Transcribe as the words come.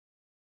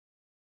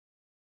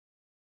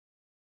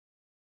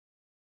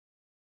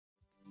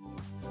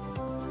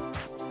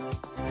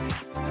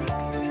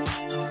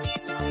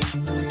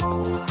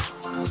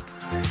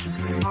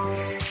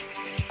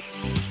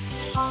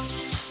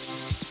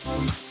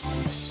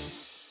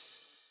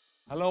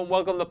Hello and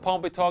welcome to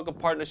Pompey Talk in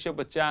partnership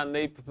with Jan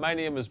Neep. My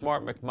name is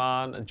Mark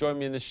McMahon and join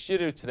me in the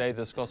studio today to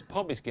discuss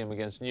Pompey's game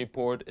against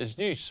Newport is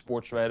new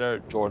sports writer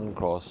Jordan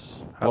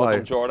Cross. Hello.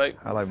 Welcome, Jordy.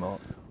 Hello, Mark.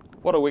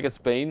 What a week it's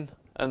been,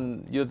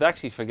 and you'd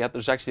actually forget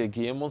there's actually a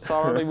game on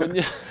Saturday, wouldn't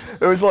you?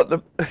 It was like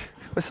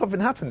has something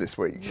happened this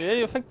week?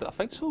 Yeah, I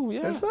think so,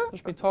 yeah. Is there?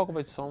 There's been talk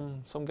about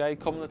some guy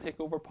coming to take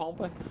over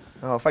Pompey.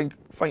 Oh,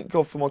 thank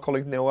God for my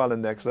colleague Neil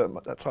Allen there,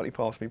 because that totally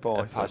passed me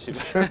by.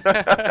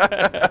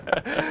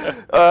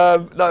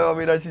 No, I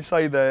mean, as you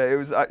say there, it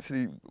was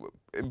actually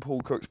in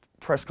Paul Cook's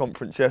press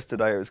conference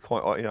yesterday. It was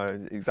quite,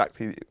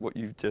 exactly what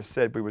you've just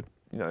said. We were,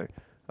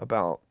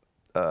 about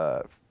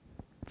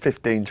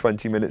 15,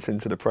 20 minutes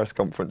into the press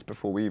conference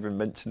before we even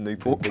mentioned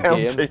Newport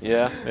County.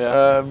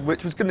 Yeah.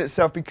 Which was good in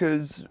itself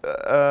because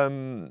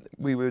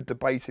we were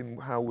debating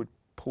how would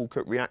Paul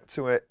Cook react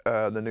to it,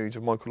 the news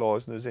of Michael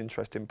Eisner's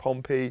interest in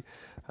Pompey,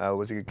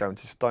 was he going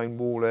to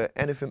stonewall it,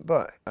 anything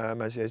but.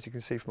 As you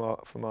can see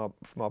from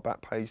our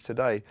back page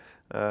today,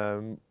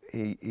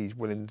 he's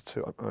willing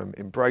to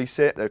embrace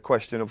it. The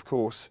question, of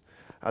course,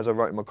 as I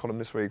wrote in my column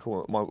this week,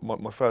 or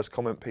my first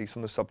comment piece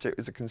on the subject,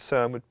 is a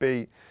concern would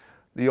be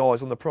the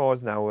eyes on the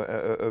prize now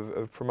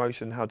of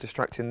promotion, how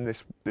distracting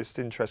this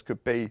interest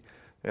could be,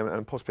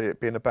 and possibly it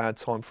being a bad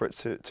time for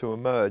it to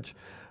emerge.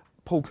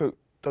 Paul Cook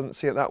doesn't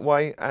see it that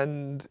way,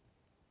 and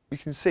you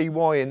can see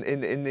why in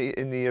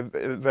the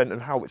event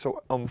and how it's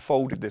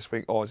unfolded this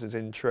week. Eisner's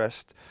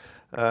interest,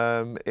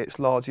 it's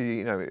largely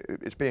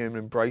it's being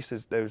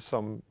embraced. There's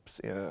some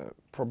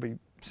probably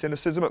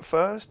cynicism at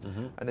first,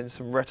 and then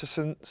some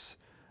reticence.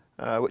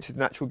 Which is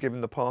natural given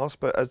the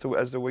past, but as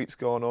the week's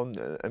gone on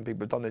and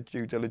people have done their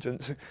due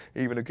diligence,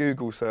 even a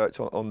Google search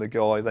on the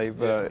guy,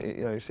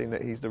 they've seen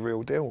that he's the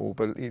real deal.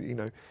 But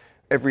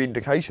every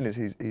indication is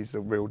he's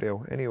the real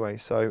deal anyway.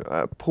 So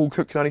Paul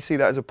Cook can only see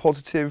that as a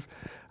positive,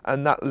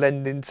 and that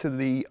lend into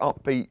the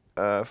upbeat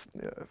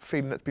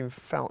feeling that's been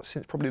felt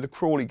since probably the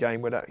Crawley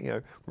game, where that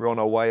we're on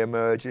our way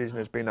emerges and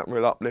there's been that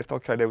real uplift.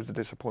 Okay, there was a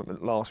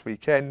disappointment last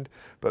weekend,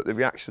 but the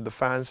reaction of the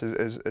fans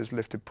has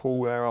lifted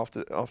Paul there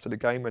after the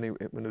game when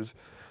it was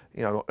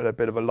at a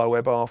bit of a low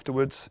ebb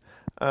afterwards,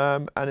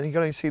 and then you can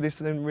only see this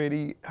then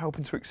really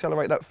helping to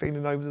accelerate that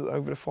feeling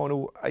over the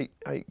final eight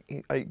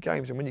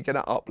games. And when you get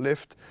that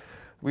uplift,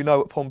 we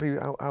know at Pompey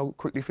how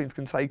quickly things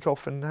can take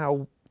off and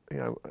how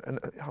and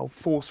how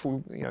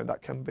forceful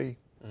that can be.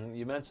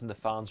 You mentioned the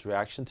fans'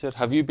 reaction to it.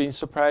 Have you been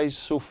surprised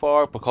so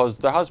far? Because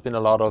there has been a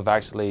lot of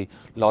actually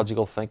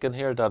logical thinking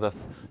here that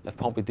if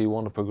Pompey do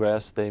want to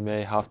progress, they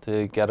may have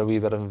to get a wee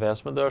bit of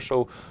investment there.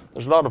 So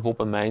there's a lot of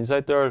open minds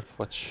out there,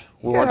 which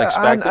we weren't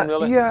expecting,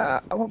 really.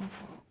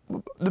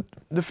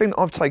 The thing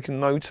I've taken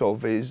note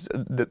of is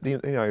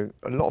that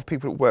a lot of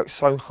people that work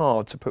so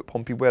hard to put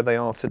Pompey where they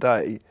are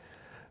today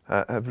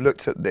have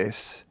looked at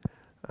this.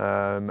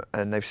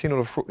 And they've seen all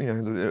of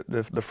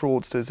the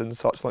fraudsters and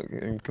such, like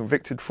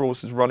convicted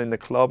fraudsters running the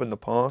club in the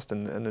past,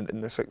 and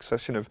the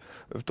succession of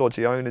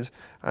dodgy owners,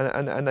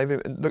 and they've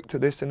looked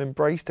at this and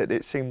embraced it.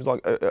 It seems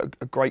like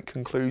a great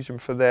conclusion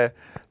for their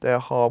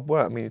hard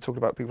work. I mean, you talk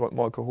about people like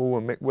Michael Hall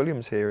and Mick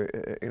Williams here,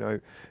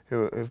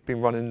 who have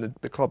been running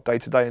the club day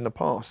to day in the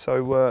past.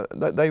 So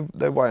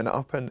they're weighing it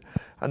up, and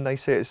they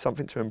see it as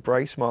something to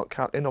embrace. Mark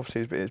Catlin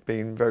obviously has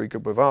been very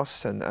good with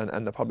us and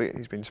the public.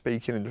 He's been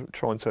speaking and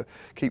trying to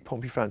keep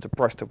Pompey fans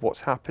abreast of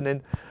what's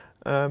happening.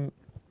 And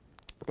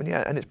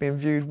it's being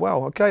viewed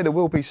well. Okay, there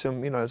will be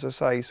some, as I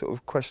say, sort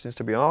of questions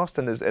to be asked,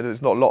 and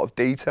there's not a lot of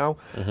detail,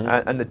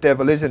 and the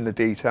devil is in the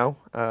detail.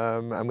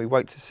 And we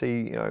wait to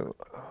see, a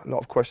lot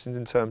of questions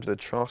in terms of the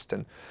trust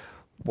and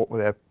what will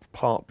their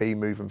part be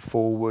moving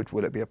forward.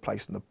 Will it be a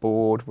place on the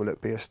board? Will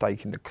it be a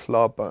stake in the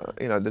club?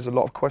 There's a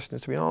lot of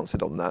questions to be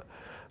answered on that.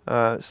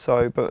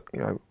 But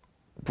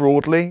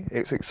broadly,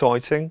 it's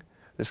exciting.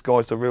 This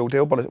guy's the real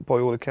deal by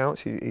all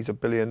accounts. He's a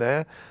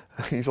billionaire.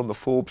 He's on the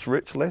Forbes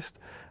rich list.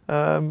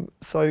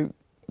 So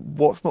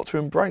what's not to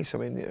embrace? I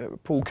mean,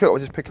 Paul Cook, I'll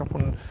just pick up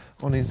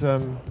on his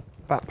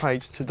back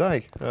page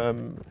today,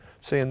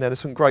 seeing there's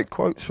some great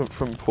quotes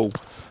from Paul.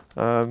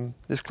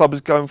 This club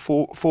is going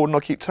forward, and I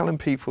keep telling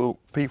people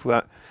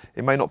that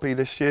it may not be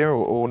this year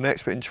or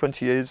next, but in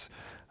 20 years,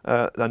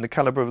 and the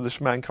calibre of this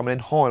man coming in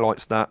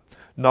highlights that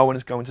no one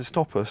is going to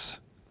stop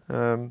us.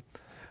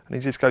 And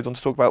he just goes on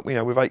to talk about,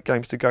 with 8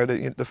 games to go,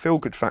 the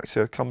feel-good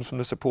factor comes from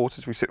the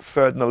supporters. We sit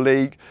third in the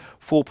league,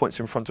 4 points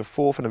in front of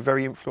fourth, and a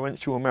very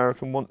influential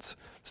American wants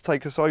to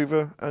take us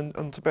over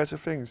and to better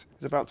things.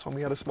 It's about time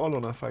we had a smile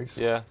on our face.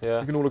 Yeah.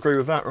 You can all agree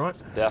with that, right?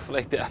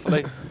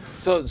 Definitely.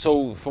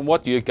 So from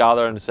what you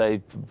gather and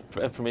say,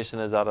 information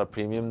is at a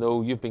premium,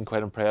 though. You've been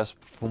quite impressed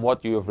from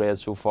what you have read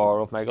so far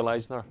of Michael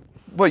Eisner.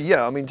 Well,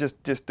 yeah. I mean,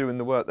 just doing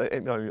the work that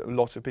a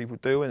lot of people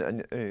do,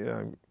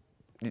 and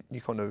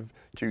you kind of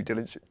due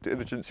diligence,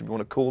 if you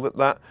want to call it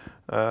that.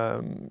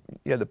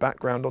 The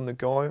background on the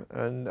guy,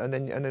 and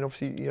then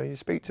obviously you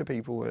speak to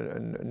people,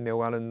 and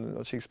Neil Allen,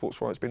 our chief sports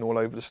writer, has been all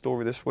over the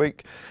story this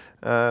week.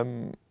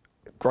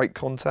 Great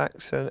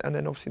contacts, and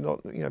then obviously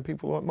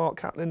people like Mark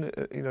Catlin,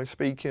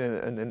 speaking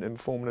and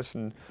informing us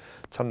and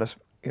telling us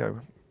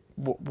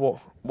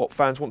what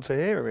fans want to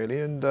hear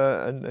really,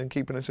 and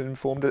keeping us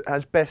informed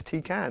as best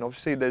he can.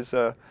 Obviously, there's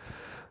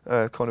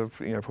kind of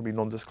probably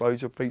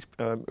non-disclosure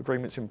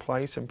agreements in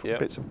place and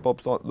bits and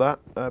bobs like that.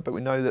 But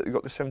we know that we've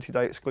got the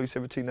 70-day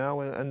exclusivity now,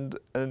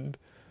 and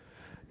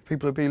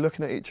people will be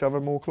looking at each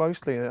other more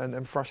closely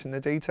and thrashing the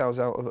details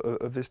out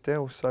of this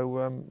deal.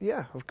 So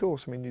yeah, of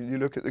course. I mean, you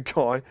look at the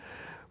guy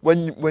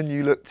when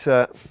you looked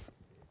at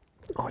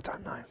I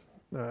don't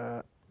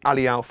know.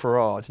 Ali Al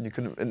Faraj,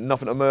 and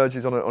nothing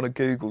emerges on a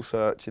Google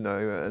search, and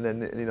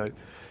then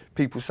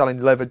people selling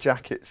leather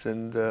jackets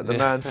and the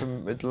man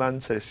from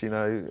Atlantis,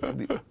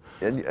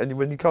 and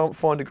when you can't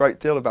find a great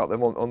deal about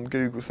them on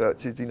Google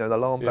searches, the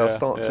alarm bells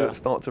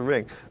start to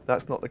ring.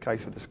 That's not the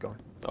case with this guy.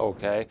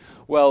 Okay,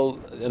 well,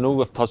 I know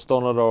we've touched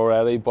on it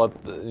already, but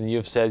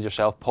you've said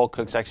yourself, Paul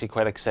Cook's actually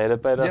quite excited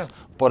by this. Yeah.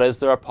 But is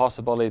there a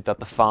possibility that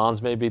the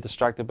fans may be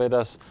distracted by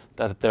this,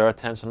 that their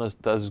attention is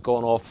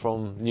going off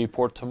from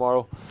Newport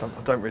tomorrow? I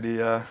don't really.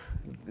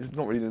 It's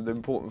not really the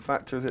important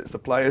factor, is it? It's the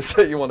players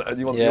that you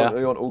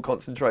want all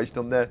concentration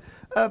on there.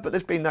 But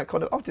there's been that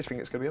kind of. I just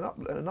think it's going to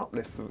be an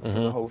uplift for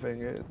the whole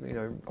thing.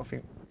 I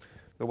think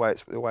the way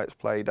it's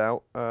played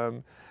out.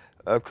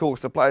 Of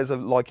course, the players are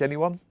like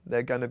anyone.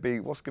 They're going to be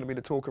what's going to be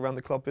the talk around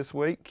the club this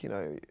week.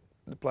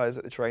 The players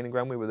at the training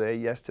ground. We were there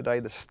yesterday.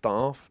 The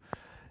staff,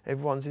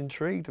 everyone's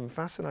intrigued and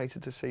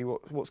fascinated to see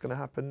what's going to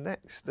happen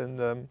next.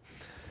 And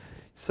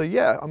so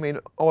yeah, I mean,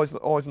 eyes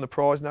on the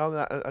prize now.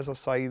 That, as I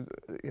say,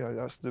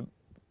 that's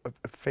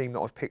a theme that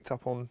I've picked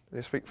up on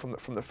this week from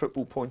the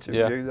football point of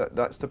view.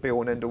 That's the be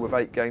all and end all with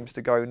 8 games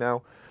to go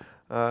now.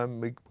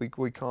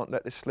 We can't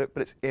let this slip,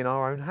 but it's in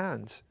our own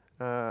hands,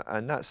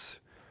 and that's.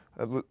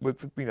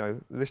 With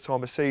this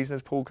time of season,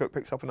 as Paul Cook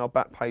picks up on our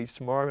back page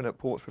tomorrow and at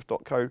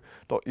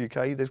portsmouth.co.uk,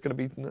 there's going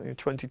to be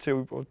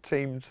 22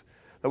 teams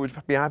that would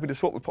be happy to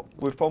swap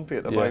with Pompey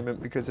at the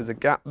moment, because there's a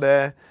gap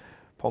there.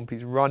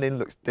 Pompey's running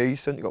looks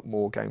decent. You've got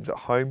more games at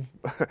home.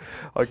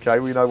 Okay,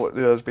 we know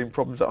there's been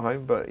problems at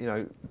home, but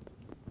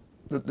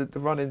the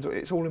run-ins,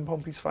 it's all in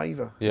Pompey's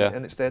favour,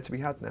 and it's there to be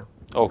had now.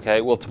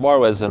 Okay, well,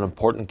 tomorrow is an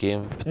important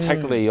game,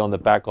 particularly on the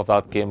back of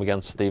that game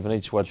against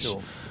Stevenage, which.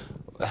 Sure.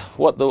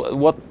 What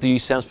do you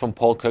sense from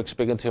Paul Cook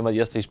speaking to him at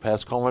yesterday's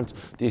press conference?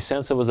 Do you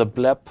sense it was a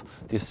blip?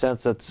 Do you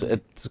sense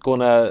it's going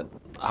to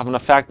have an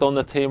effect on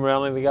the team or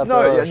anything like that?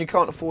 No, and you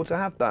can't afford to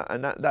have that.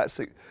 And that's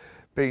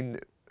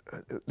been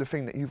the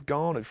thing that you've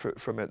garnered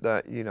from it,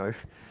 that,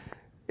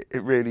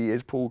 it really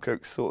is Paul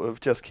Cook's sort of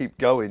just keep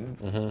going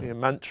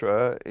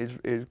mantra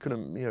is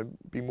going to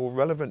be more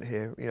relevant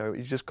here.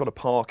 He's just got to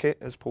park it,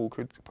 as Paul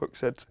Cook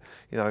said.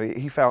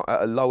 He felt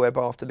at a low ebb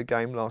after the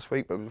game last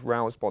week, but was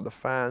roused by the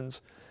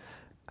fans.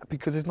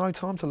 Because there's no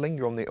time to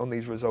linger on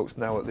these results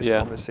now at this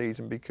time of the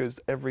season, because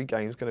every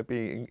game is going to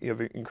be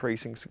of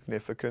increasing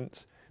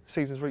significance. The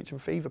season's reaching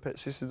fever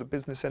pitch. This is the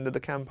business end of the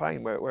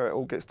campaign where it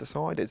all gets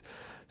decided.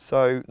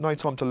 So no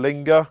time to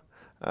linger.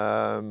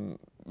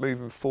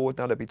 Moving forward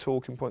now, there'll be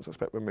talking points. I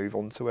expect we'll move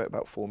on to it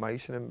about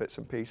formation and bits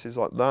and pieces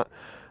like that.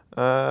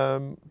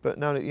 But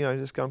now that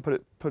just go and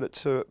put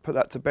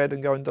that to bed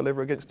and go and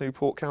deliver against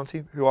Newport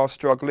County, who are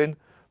struggling,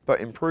 but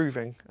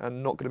improving,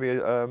 and not going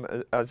to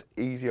be as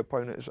easy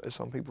opponent as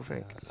some people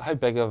think. How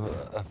big of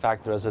a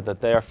factor is it that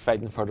they're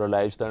fighting for their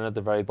lives down at the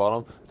very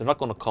bottom? They're not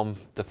going to come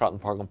to Fratton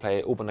Park and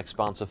play open,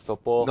 expansive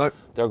football. No.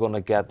 They're going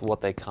to get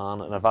what they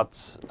can, and if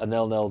that's a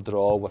 0-0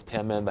 draw with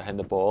 10 men behind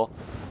the ball,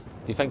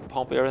 do you think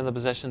Pompey are in the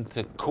position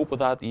to cope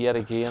with that yet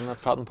again at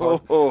Fratton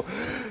Park? Well,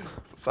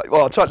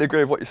 I totally agree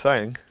with what you're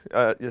saying.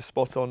 You're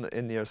spot on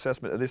in your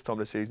assessment. At this time of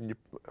the season,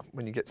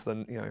 when you get to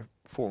the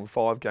 4 and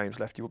 5 games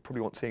left, you would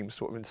probably want teams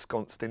sort of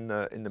ensconced in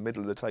the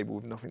middle of the table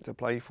with nothing to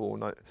play for,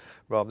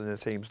 rather than the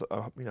teams that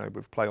are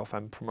with playoff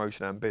and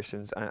promotion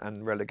ambitions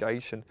and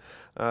relegation.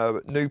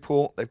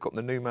 Newport, they've got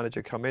the new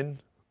manager come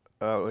in,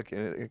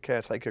 in a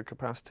caretaker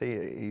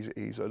capacity.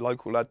 He's a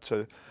local lad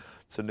to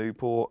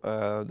Newport,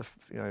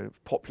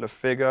 popular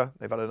figure.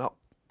 They've had an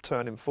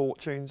upturn in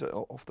fortunes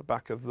off the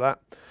back of that.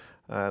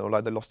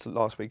 Although they lost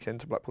last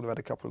weekend to Blackpool, they've had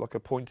a couple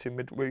of points in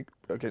midweek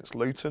against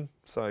Luton,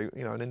 so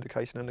an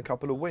indication and a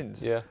couple of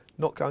wins. Yeah,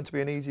 not going to be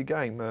an easy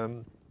game.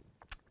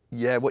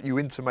 What you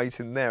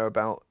intimating there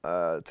about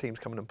teams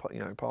coming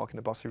and parking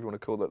the bus, if you want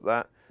to call it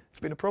that, it's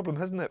been a problem,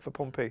 hasn't it, for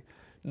Pompey?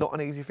 Not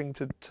an easy thing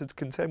to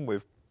contend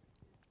with.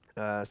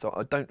 So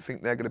I don't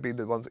think they're going to be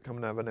the ones that come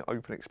and have an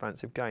open,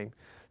 expansive game.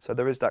 So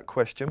there is that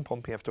question.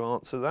 Pompey have to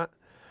answer that.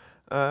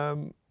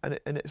 And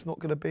it's not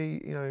going to be,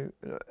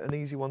 an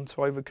easy one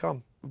to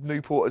overcome.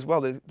 Newport as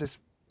well. This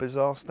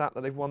bizarre stat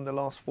that they've won their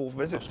last 4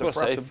 visits to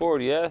Fratton. 4,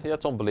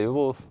 that's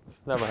unbelievable.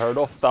 Never heard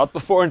of that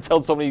before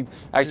until somebody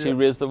actually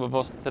raised it with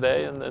us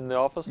today in the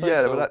office.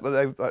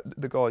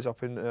 The guys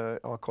up in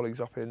our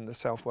colleagues up in the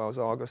South Wales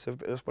Argus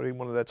that's been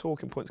one of their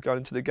talking points going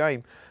into the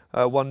game.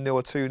 1-0, a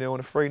 2-0, and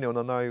a 3-0. And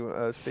I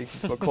know, speaking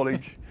to my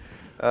colleague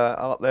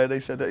out there, they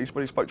said that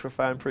when he spoke to a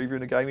fan previewing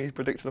the game, he's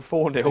predicting a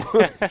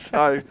 4-0.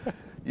 So.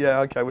 Yeah,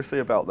 okay, we'll see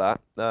about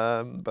that.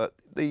 But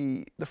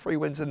the 3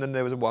 wins, and then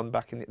there was a one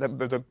back there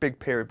was a big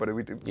period, but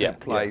we didn't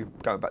play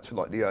going back to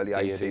like the early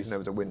 80s, and there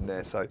was a win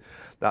there. So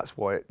that's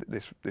why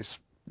this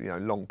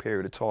long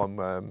period of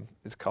time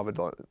is covered,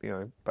 like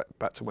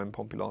back to when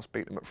Pompey last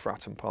beat them at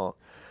Fratton Park.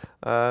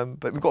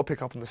 But we've got to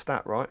pick up on the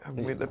stat, right? I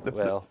mean,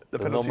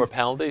 the number of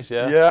penalties,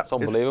 it's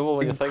unbelievable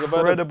when you think about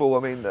it. Incredible. I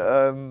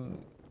mean,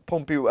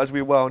 Pompey, as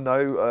we well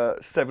know,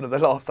 7 of their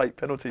last 8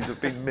 penalties have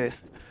been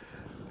missed.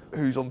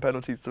 Who's on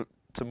penalties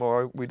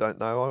tomorrow? We don't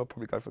know. I'll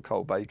probably go for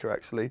Cole Baker,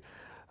 actually.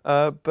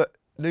 But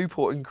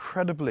Newport,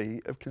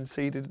 incredibly, have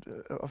conceded,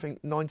 I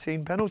think,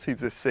 19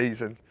 penalties this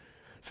season.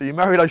 So you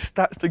marry those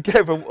stats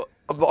together,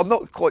 I'm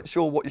not quite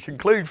sure what you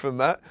conclude from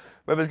that.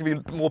 Whether there's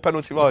going to be more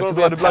penalty. Right, just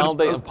a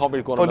penalty and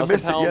probably going to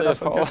miss a penalty.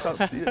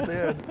 That's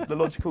the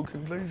logical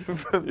conclusion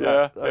from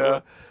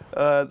that.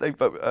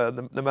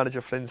 The manager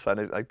Flynn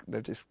saying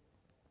they've just...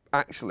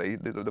 Actually,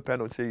 the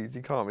penalties,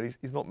 you can't really,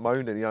 he's not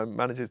moaning.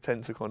 Managers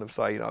tend to kind of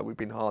say, we've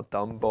been hard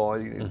done by,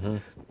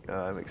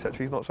 etc.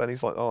 He's not saying,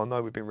 he's like, oh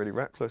no, we've been really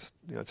reckless,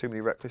 too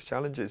many reckless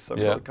challenges, so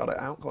we've got to cut it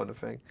out, kind of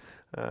thing.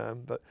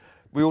 But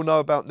we all know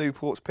about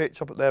Newport's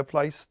pitch up at their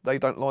place. They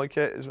don't like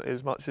it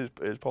as much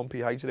as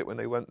Pompey hated it when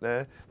they went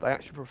there. They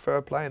actually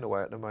prefer playing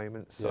away at the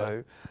moment,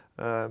 so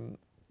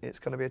it's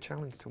going to be a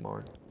challenge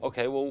tomorrow.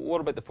 Okay, well,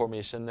 what about the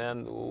formation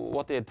then?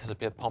 What do you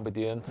anticipate Pompey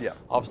doing? Yeah.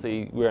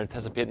 Obviously, we're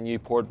anticipating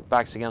Newport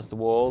backs against the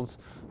walls.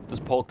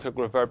 Does Paul Cook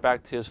revert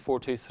back to his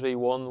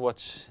 4-2-3-1,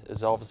 which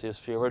is obviously his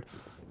favourite?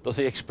 Does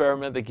he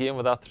experiment again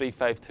with that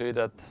 3-5-2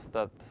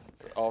 that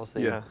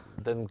obviously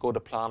didn't go to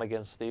plan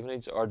against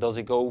Stevenage? Or does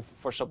he go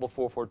for simple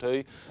 4-4-2?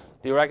 Do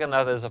you reckon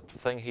that is a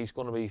thing he's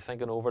going to be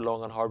thinking over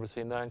long and hard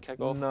between now and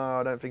kick-off? No,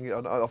 I don't think...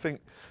 I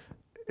think...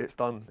 It's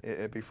done.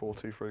 It'd be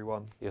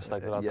 4-2-3-1. You're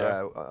stuck with that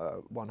there?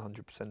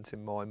 100%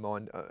 in my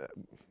mind.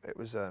 It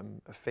was a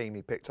theme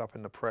he picked up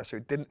in the press.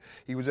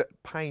 He was at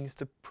pains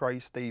to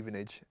praise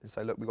Stevenage and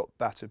say, look, we got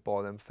battered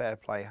by them. Fair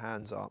play,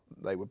 hands up.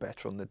 They were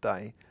better on the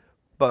day.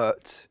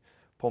 But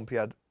Pompey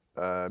had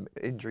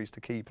injuries to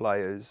key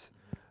players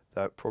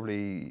that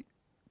probably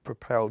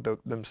propelled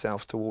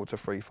themselves towards a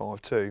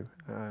 3-5-2.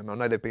 I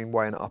know they've been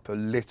weighing it up a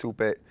little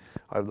bit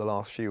over the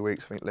last few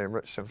weeks. I think Liam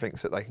Richardson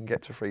thinks that they can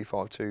get to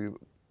 3-5-2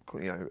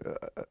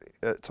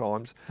 at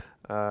times,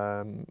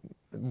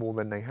 more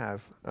than they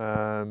have.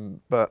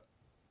 But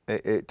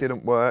it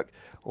didn't work,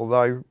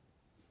 although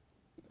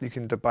you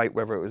can debate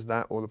whether it was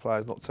that or the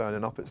players not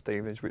turning up at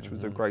Stevenage, which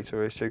was a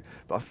greater issue.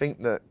 But I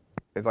think that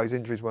if those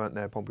injuries weren't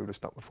there, Pompey would have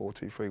stuck with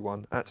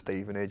 4-2-3-1 at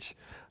Stevenage.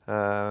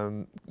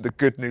 The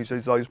good news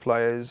is those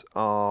players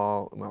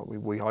are, well,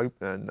 we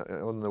hope, and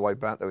on the way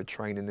back they were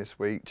training this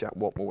week. Jack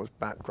Watmore was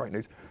back, great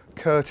news.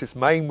 Curtis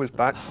Main was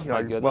back,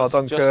 well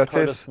done just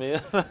Curtis.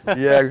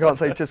 Yeah, we can't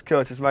say just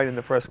Curtis Main in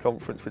the press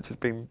conference, which has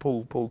been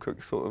Paul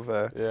Cook's sort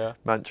of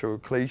mantra or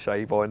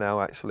cliche by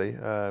now, actually,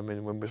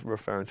 when we're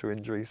referring to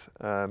injuries,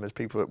 as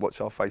people that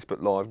watch our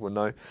Facebook Live will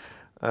know.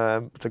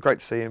 So great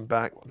to see him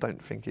back. I don't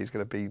think he's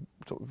going to be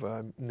sort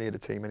of near the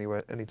team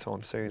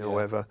anytime soon,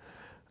 however.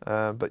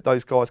 But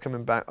those guys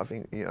coming back, I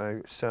think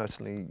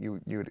certainly you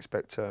would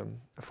expect a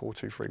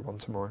 4-2-3-1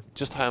 tomorrow.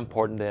 Just how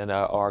important then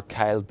are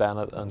Kyle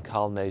Bennett and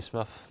Cal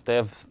Naismith?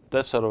 They've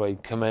sort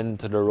of come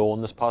into their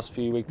own this past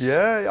few weeks.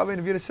 Yeah, I mean,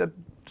 if you'd have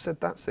said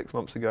that 6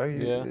 months ago,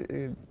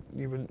 you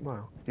wouldn't.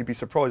 Well, you'd be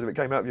surprised if it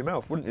came out of your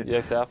mouth, wouldn't you?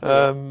 Yeah,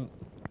 definitely.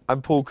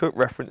 And Paul Cook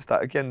referenced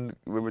that again.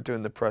 We were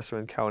doing the presser,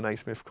 and Cal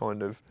Naismith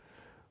kind of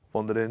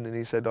wandered in, and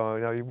he said,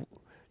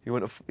 you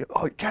wouldn't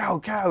have,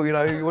 Cal,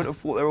 you wouldn't have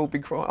thought they'd all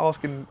be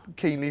asking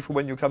keenly for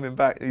when you're coming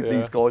back.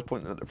 These guys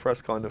pointing at the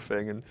press kind of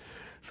thing, and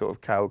sort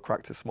of Cal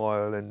cracked a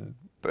smile, and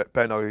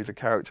Benno, who's a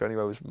character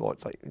anyway, was like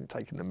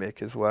taking the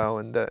mick as well.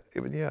 And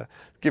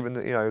given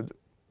that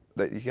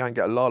that you can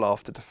get a lull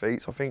after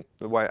defeats, I think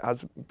the way it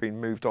has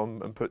been moved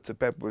on and put to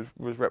bed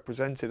was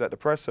represented at the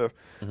presser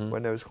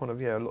when there was kind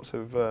of lots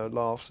of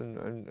laughs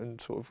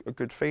and sort of a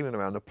good feeling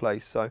around the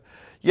place. So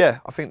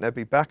I think they'll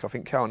be back. I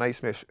think Cal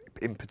Naismith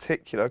in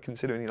particular,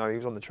 considering he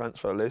was on the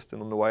transfer list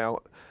and on the way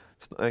out,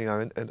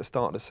 at the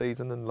start of the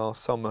season and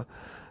last summer,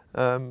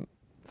 for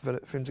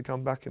him to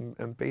come back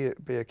and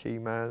be a key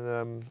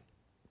man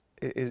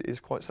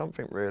is quite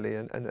something really.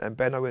 And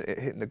Benno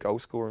hitting the goal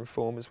scoring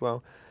form as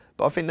well.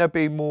 But I think there'll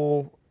be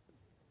more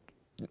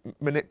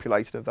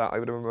manipulation of that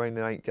over the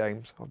remaining 8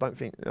 games. I don't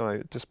think,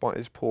 despite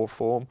his poor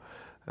form,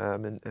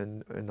 and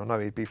I know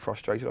he'd be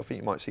frustrated. I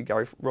think you might see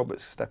Gary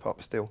Roberts step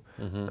up still.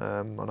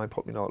 I know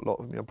probably not a lot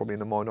of probably in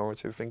the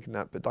minority of thinking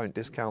that, but don't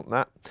discount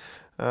that.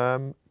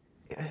 And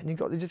you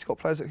just got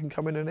players that can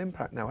come in and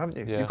impact now, haven't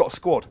you? Yeah. You've got a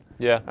squad.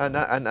 Yeah. And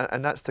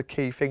that's the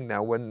key thing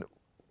now. When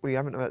we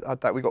haven't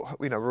had that,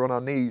 we're on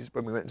our knees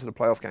when we went into the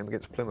playoff game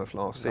against Plymouth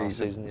last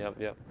season.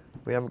 Yeah.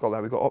 We haven't got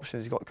that. We've got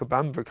options. You've got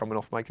Kabamba coming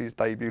off, making his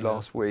debut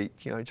last week.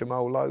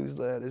 Jamal Lowe's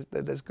there.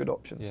 There's good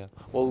options. Yeah.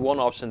 Well, one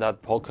option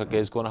that Paul Cook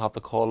is going to have to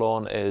call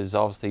on is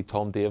obviously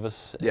Tom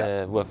Davis.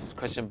 With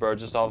Christian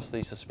Burgess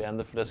obviously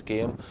suspended for this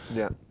game.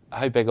 Yeah.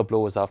 How big a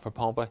blow is that for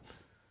Pompey?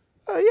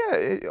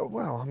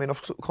 Well, I mean,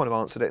 I've kind of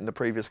answered it in the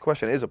previous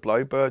question. It is a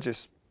blow.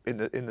 Burgess in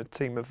the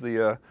team of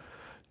the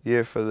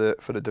year for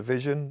the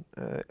division,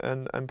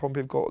 and Pompey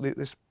have got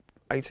this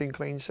 18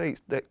 clean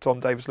sheets. Tom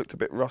Davis looked a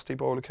bit rusty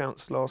by all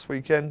accounts last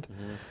weekend.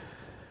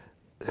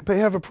 But he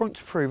have a point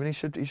to prove, and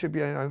he should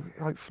be.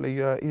 Hopefully,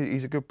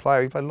 he's a good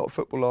player. He played a lot of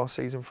football last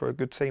season for a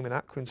good team in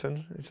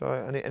Accrington,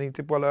 and he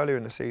did well earlier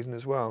in the season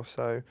as well.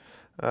 So,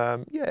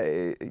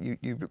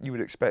 you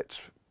would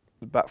expect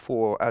the back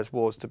four as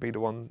was to be the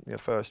one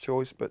first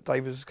choice, but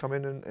Davis has come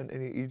in and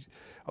he's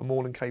a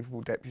more than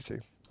capable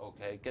deputy.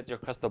 Okay, get your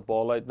crystal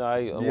ball out now.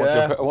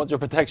 Yeah. I want your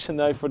prediction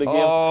now for the game.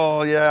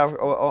 Oh yeah,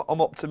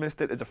 I'm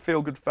optimistic. There's a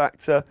feel-good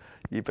factor,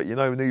 but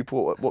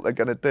Newport what they're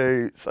going to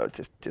do. So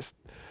just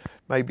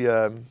maybe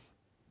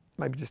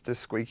just a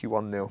squeaky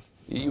 1-0.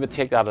 You would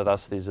take that at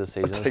us this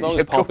season, as long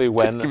as Pompey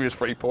win. Just give us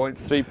 3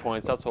 points. 3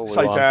 points, that's all we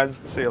Shake want.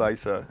 hands, see you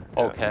later.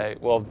 Okay,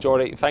 well,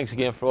 Jordy, thanks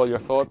again for all your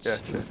thoughts. Yeah,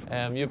 cheers.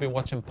 You've been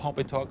watching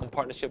Pompey Talk in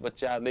partnership with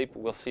Jad Leap.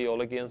 We'll see you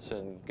all again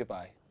soon.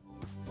 Goodbye.